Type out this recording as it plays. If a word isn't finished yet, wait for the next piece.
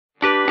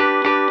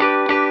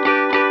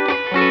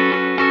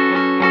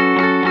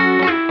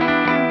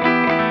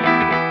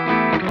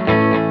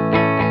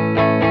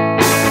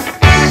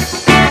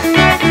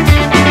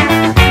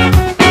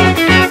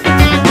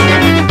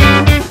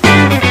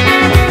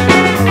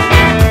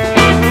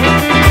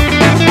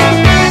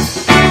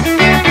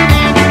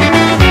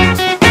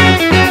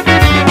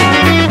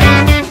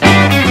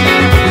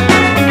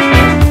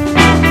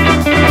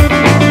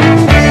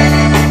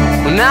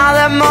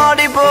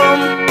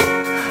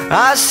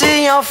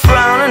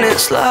frown, and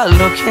it's like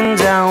looking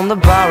down the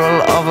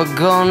barrel of a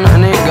gun,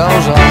 and it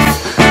goes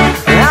off.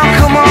 And how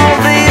come all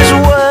these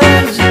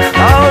words?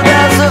 Oh,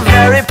 there's a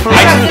very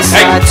pleasant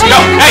side to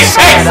the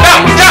side.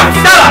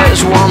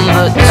 There's one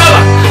that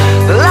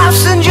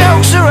laughs and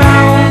jokes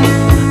around.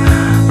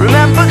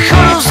 Remember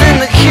cuddles in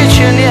the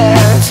kitchen, yeah,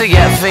 to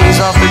get things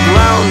off the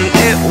ground.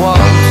 It was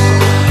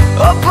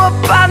up, up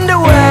and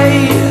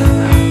away.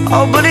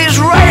 Oh, but it's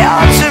right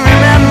hard to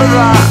remember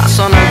that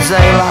on a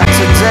day like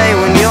today,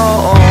 when you're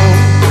all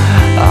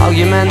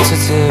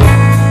argumentative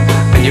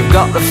and you've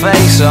got the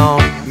face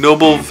on.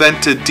 Noble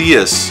vented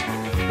Dias.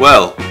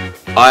 Well,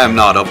 I am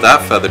not of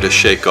that feather to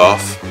shake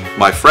off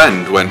my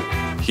friend when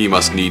he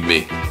must need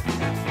me.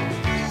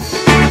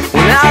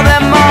 Now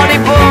then, Marty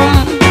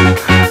Bum.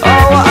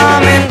 Oh,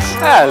 I'm in.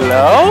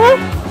 Hello?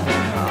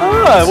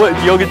 Oh, what,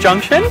 Yoga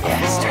Junction?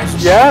 Yes.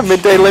 Yeah,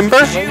 midday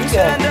limber?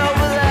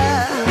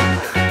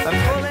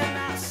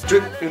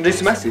 Do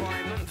some acid.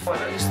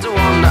 It's the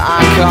one that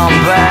I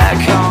can't bear,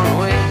 can't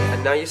we?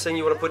 And now you're saying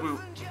you want to put in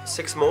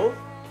 6 more?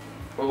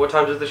 Well, what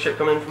time does the ship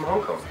come in from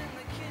Hong Kong?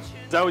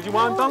 Is that what you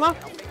want, Donna?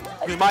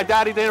 Because my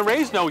daddy didn't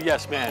raise no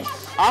yes man.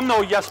 I'm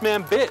no yes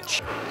man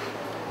bitch.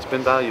 It's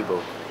been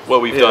valuable.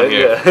 What we've done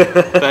here. Yeah.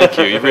 Thank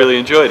you. You've really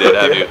enjoyed it,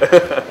 have you?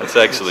 That's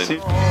excellent.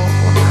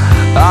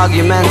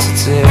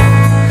 Argumentative,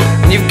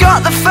 and you've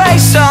got the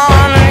face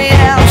on.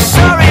 Yeah, I'm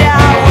sorry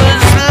I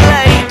was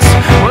late.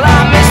 Well,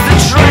 I missed the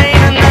train,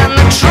 and then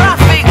the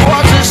traffic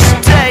was a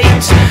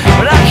state.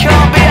 But I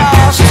can't be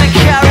asked to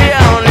carry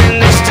on in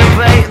this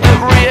debate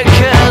that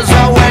reoccurs.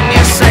 Oh, when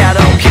you say I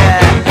don't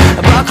care,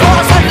 but of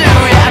course I do.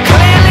 Yeah, I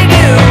clearly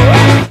do.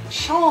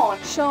 Sean.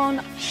 Shah?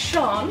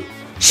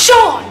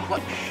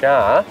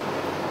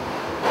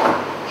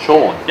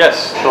 Sean.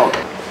 Yes, Sean.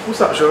 What's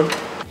that, Sean?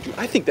 Dude,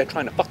 I think they're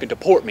trying to fucking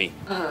deport me.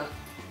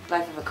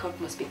 Life of a cook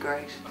must be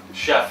great.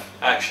 Chef,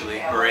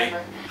 actually, Marie.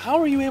 How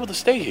are you able to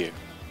stay here?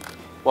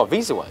 What,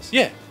 visa-wise?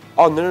 Yeah.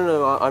 Oh,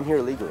 no, I'm here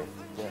illegally.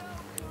 Yeah.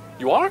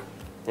 You are?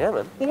 Yeah,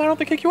 man. Well, why don't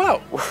they kick you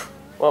out? Well,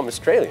 I'm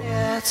Australian.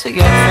 Yeah, to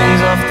get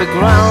things off the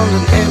ground,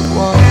 and it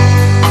was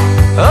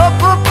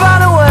up, up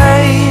and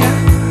away.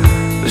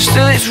 But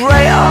still, it's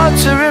right hard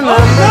to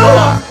remember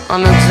that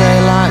on a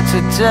day like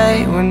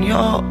today, when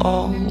you're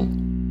old.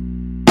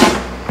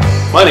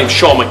 My name's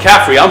Sean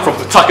McCaffrey. I'm from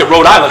Pawtucket,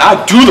 Rhode Island.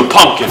 I do the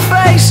pumpkin.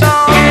 Face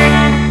on.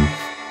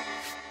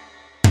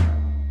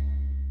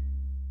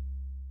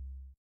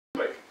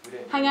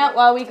 Hang out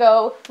while we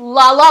go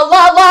la la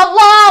la la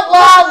la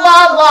la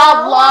la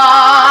la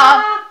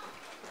la.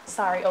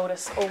 Sorry,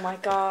 Otis. Oh my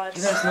God.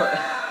 That's not...